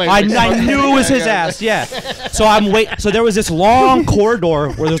Jimmy Conway. I knew it was his ass. Yeah. So So there was this long corridor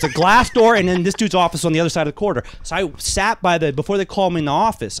where there was a glass door, and then this dude's office on the other side of the corridor. So I sat before they called me in the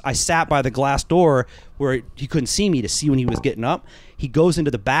office. I sat by the glass door where he couldn't see me to see when he was getting up. He goes into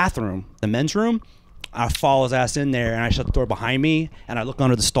the bathroom, the men's room. I follow his ass in there, and I shut the door behind me, and I look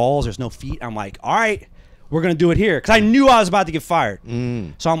under the stalls. There's no feet. I'm like, all right, we're gonna do it here, because I knew I was about to get fired.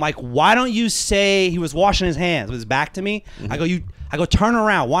 So I'm like, why don't you say, he was washing his hands with his back to me. I go, turn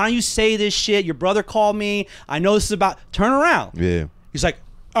around. Why don't you say this shit? Your brother called me. I know this is about, turn around. Yeah. He's like,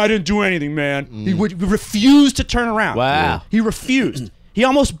 I didn't do anything, man. He refused to turn around. Wow. He refused. He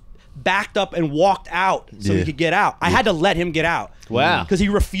almost backed up and walked out so he could get out. I had to let him get out. Wow. Because he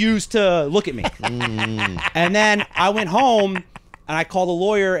refused to look at me. And then I went home and I called a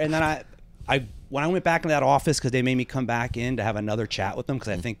lawyer, and then when I went back into that office, because they made me come back in to have another chat with them, because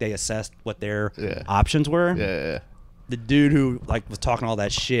I think they assessed what their options were. Yeah. The dude who like was talking all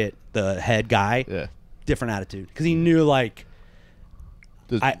that shit, the head guy, different attitude, because he knew like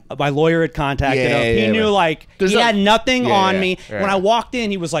my lawyer had contacted him. He knew like he had nothing on me. When I walked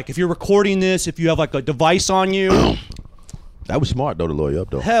in, he was like, "If you're recording this, if you have like a device on you." That was smart though to lawyer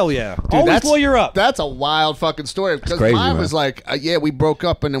up though. Hell yeah. Dude, always lawyer up. That's a wild fucking story. Because crazy, mine man. was like, yeah, we broke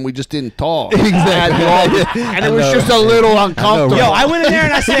up and then we just didn't talk. Exactly. And it was just a little uncomfortable. Yo, I went in there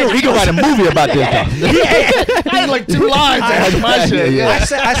and I said, He could write a movie about this. I had like 2 lines. I had my shit.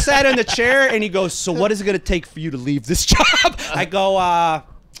 I sat in the chair and he goes, so what is it going to take for you to leave this job? I go,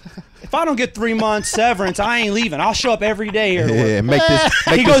 if I don't get 3 months severance, I ain't leaving. I'll show up every day here to work. Yeah, make this.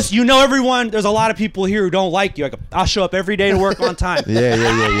 He goes, you know everyone, there's a lot of people here who don't like you. I go, I'll show up every day to work on time. Yeah.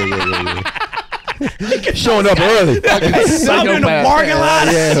 Showing up early. Something in the parking lot.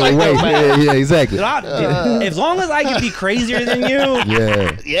 Yeah, exactly. As long as I can be crazier than you,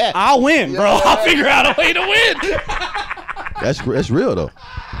 Yeah. I'll win, bro. I'll figure out a way to win. That's real though.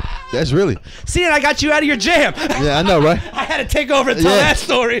 That's really. See, and I got you out of your jam. Yeah, I know, right? I had to take over and tell that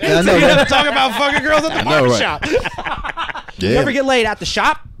story. Yeah, I so know, you had right? to talk about fucking girls at the barbershop. Yeah. You ever get laid at the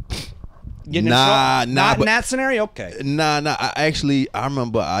shop? Getting in trouble? Not in but- that scenario? Okay. Nah. I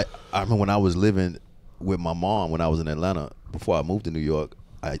remember when I was living with my mom when I was in Atlanta before I moved to New York.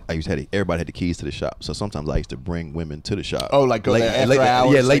 I used to everybody had the keys to the shop, so sometimes I used to bring women to the shop. Oh, like go there after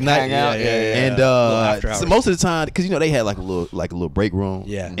hours, yeah, late like night, hang out. And so most of the time, because they had like a little break room,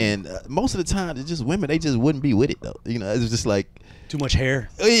 and most of the time, it's just women. They just wouldn't be with it though. It was just like too much hair.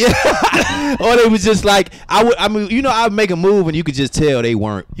 Yeah, or they was just like I would make a move and you could just tell they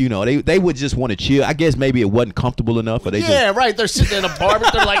weren't. They would just want to chill. I guess maybe it wasn't comfortable enough, or they just right. They're sitting in a barber.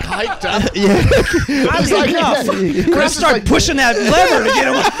 They're like hiked up. I was like, enough. Chris started pushing that lever to get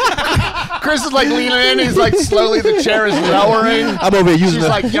him. Chris is like leaning in. He's like slowly the chair is lowering. I'm over here using. She's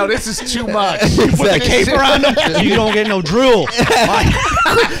like, yo, this is too much. Exactly. Put the cape around him. You don't get no drool.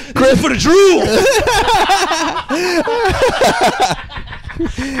 Chris, put a drool.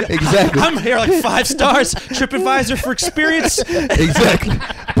 Exactly. I'm here like 5 stars. TripAdvisor for experience. Exactly.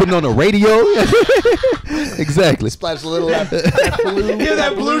 Putting on the radio. Exactly. Splash a little of that blue. Hear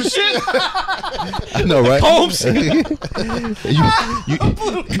that blue shit? I know, right? Combs.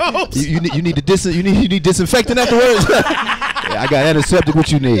 You need to you need disinfectant afterwards. I got antiseptic.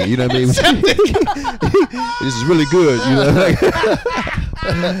 What you need? You know what I mean? This is really good.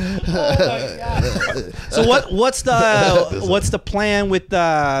 So what's the plan with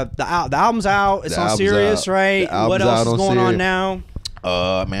the album's out? It's on Sirius, right? What else is going on now?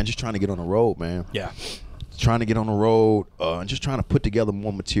 Man, just trying to get on the road, man. Yeah. Trying to get on the road and just trying to put together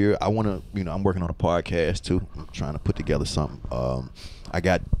more material. I want to, I'm working on a podcast too. I'm trying to put together something. I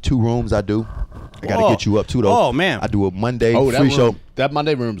got 2 rooms I do. I got to get you up too, though. Oh, man. I do a Monday free that show. That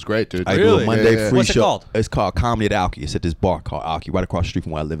Monday room's great, dude. I do a Monday free What's show. it called? It's called Comedy at Alke. It's at this bar called Alke, right across the street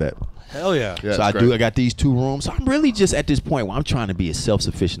from where I live at. Hell yeah. So I got these 2 rooms. So I'm really just at this point where I'm trying to be as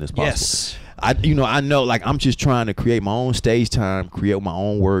self-sufficient as possible. Yes. I know, like, I'm just trying to create my own stage time, create my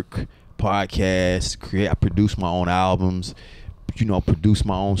own work, podcast, I produce my own albums, produce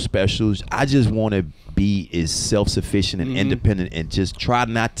my own specials. I just want to be as self-sufficient and independent and just try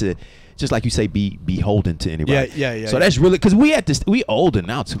not to, just like you say, be beholden to anybody. Yeah. So that's really, because we older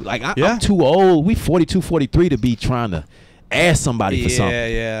now too. Like I'm too old. We 42, 43 to be trying to ask somebody for something.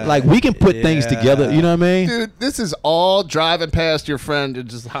 Yeah. Like we can put things together. You know what I mean? Dude, this is all driving past your friend and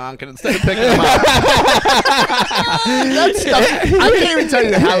just honking instead of picking him up. That stuff, I can't even tell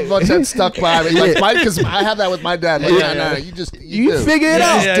you how much that stuck by me. Like, because I have that with my dad. Like, no, you figure it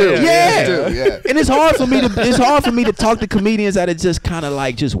out. Yeah. And it's hard for me to talk to comedians that are just kind of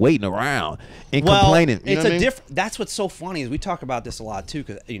like just waiting around and complaining. It's a different. That's what's so funny is we talk about this a lot too,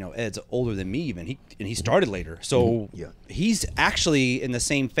 because Ed's older than me even. He started later, so he's actually in the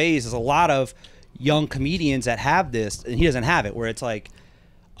same phase as a lot of young comedians that have this, and he doesn't have it. Where it's like,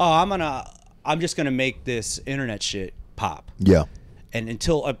 oh, I'm just gonna make this internet shit pop. Yeah. And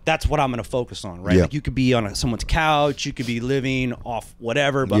until that's what I'm going to focus on, right? Yeah. Like you could be on someone's couch, you could be living off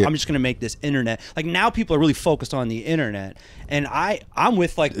whatever, but I'm just going to make this internet. Like now people are really focused on the internet, and I'm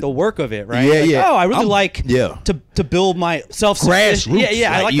with like the work of it, right? Yeah, like, yeah. Oh, I really like yeah. to build my Grassroots. Yeah,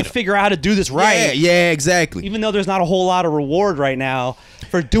 yeah. I like to figure out how to do this right. Yeah, exactly. Even though there's not a whole lot of reward right now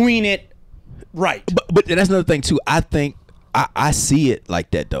for doing it right. But that's another thing too. I think I see it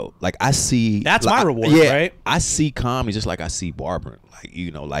like that though. Like I see that's like, my reward, right? I see comedy just like I see barbering. Like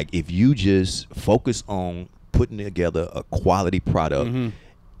you know, like if you just focus on putting together a quality product,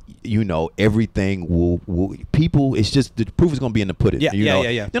 you know, everything will people. It's just the proof is gonna be in the pudding. Yeah, you know?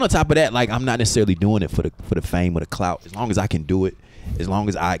 yeah. Then on top of that, like I'm not necessarily doing it for the fame or the clout. As long as I can do it. As long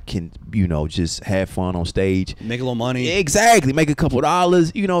as I can, you know, just have fun on stage, make a little money. Exactly, make a couple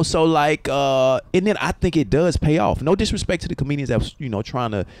 $, you know. So like, and then I think it does pay off. No disrespect to the comedians that was, you know, trying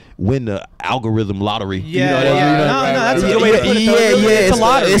to win the algorithm lottery. Yeah, you know, no, that's a good way to put it. It's a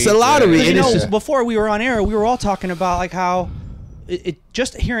lottery. It's a lottery. And you know, just, before we were on air, we were all talking about like how it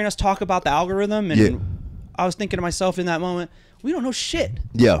just hearing us talk about the algorithm, and I was thinking to myself in that moment, we don't know shit.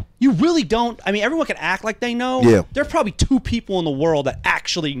 Yeah. You really don't. I mean, everyone can act like they know. Yeah. There are probably 2 people in the world that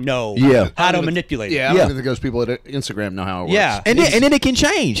actually know how to manipulate it. Yeah, I don't think those people at Instagram know how it works. Yeah. And then it can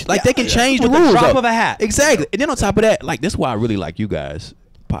change. Like they can change the With rules. the drop of a hat. Exactly. And then on top of that, like this is why I really like you guys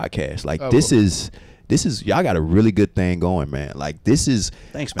podcast. Like this is y'all got a really good thing going, man. Like this is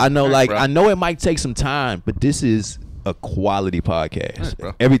Thanks, man. I know Thanks, bro. I know it might take some time, but this is a quality podcast. Nice,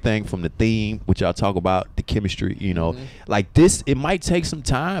 bro. Everything from the theme, which y'all talk about, the chemistry, you know, like this, it might take some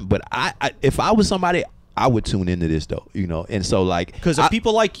time, but I if I was somebody, I would tune into this though, you know. And so like, because of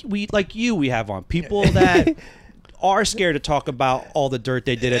people like we have on, people that are scared to talk about all the dirt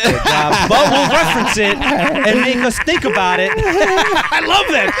they did at their jobs, but we'll reference it and make us think about it. I love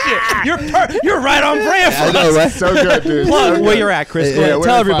that shit. You're right on brand for I know, us. right? So good, dude. Plug So where good. you're at, Chris. Go Yeah, ahead. where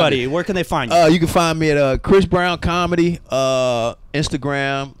Tell they find everybody, you? where can they find you? You can find me at Chris Brown Comedy,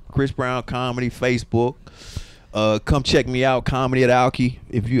 Instagram, Chris Brown Comedy, Facebook. Come check me out, Comedy at Alke.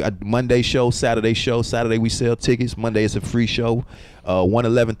 If you Monday show, Saturday show. Saturday we sell tickets. Monday it's a free show.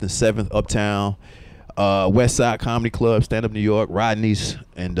 111th and 7th Uptown. West Side Comedy Club, Stand Up New York, Rodney's,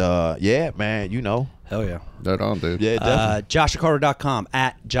 and yeah, man, you know. Hell yeah. Dead on, dude. Yeah, definitely. JoshAccardo.com,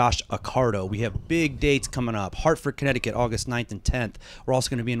 at Josh Accardo. We have big dates coming up. Hartford, Connecticut, August 9th and 10th. We're also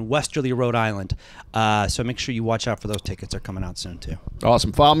going to be in Westerly, Rhode Island. So make sure you watch out for those tickets. They're coming out soon, too.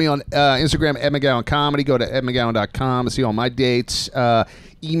 Awesome. Follow me on Instagram, Ed McGowan Comedy. Go to edmcgowan.com to see all my dates.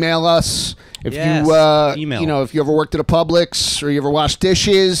 Email us. If email. you know, if you ever worked at a Publix or you ever washed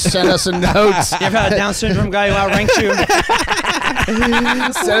dishes, send us a note. You ever had a Down syndrome guy who outranks you? Send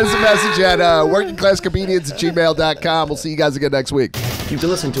us a message at workingclasscomedians@gmail.com. We'll see you guys again next week. You can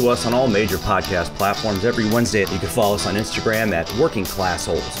listen to us on all major podcast platforms every Wednesday. You can follow us on Instagram at Working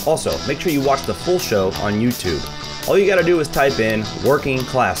Classholes. Also, make sure you watch the full show on YouTube. All you got to do is type in Working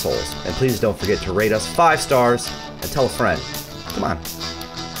Classholes. And please don't forget to rate us 5 stars and tell a friend. Come on.